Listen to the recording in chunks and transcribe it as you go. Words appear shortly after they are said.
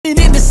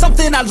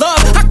something I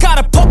love. I got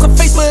a poker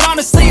face, but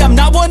honestly, I'm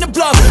not one to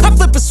bluff. I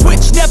flip a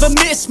switch, never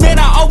miss, man,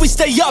 I always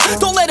stay up.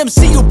 Don't let them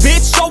see you,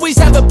 bitch, always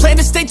have a plan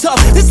to stay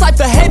tough. This life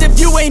ahead of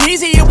you ain't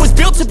easy, it was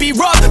built to be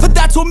rough. But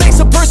that's what makes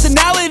a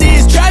personality,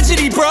 is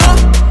tragedy, bruh.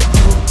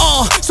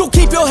 So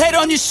keep your head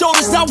on your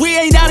shoulders. Now we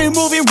ain't out here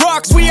moving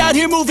rocks, we out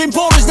here moving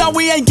boulders. Now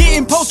we ain't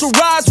getting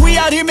posterized, we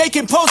out here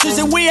making posters.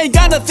 And we ain't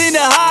got nothing to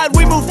hide,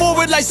 we move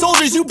forward like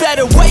soldiers. You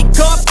better wake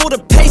up for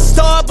the pay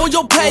stub, or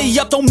you'll pay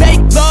up. Don't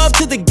make love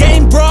to the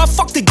game, bruh,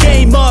 fuck the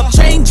game up.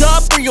 Change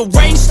up,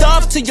 rearrange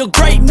stuff to your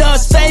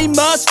greatness.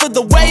 Famous for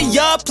the way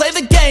up, play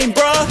the game,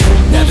 bruh.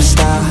 Never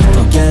stop,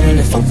 I'll get it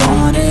if I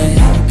want it.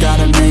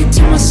 Gotta make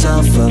to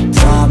myself a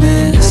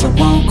promise. I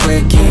won't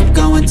quit, keep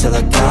going till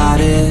I got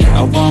it.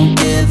 I won't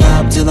give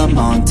up till I'm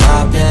on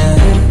top,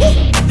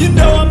 yeah. You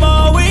know I'm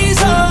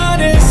always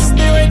honest,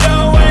 there ain't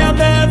no way I'm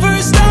ever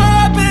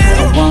stopping.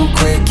 I won't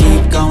quit,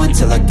 keep going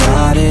till I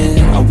got it.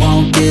 I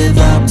won't give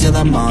up till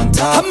I'm on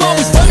top, I'm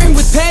always flirting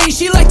with pain,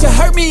 she like to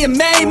hurt me and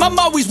maim. I'm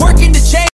always working to change.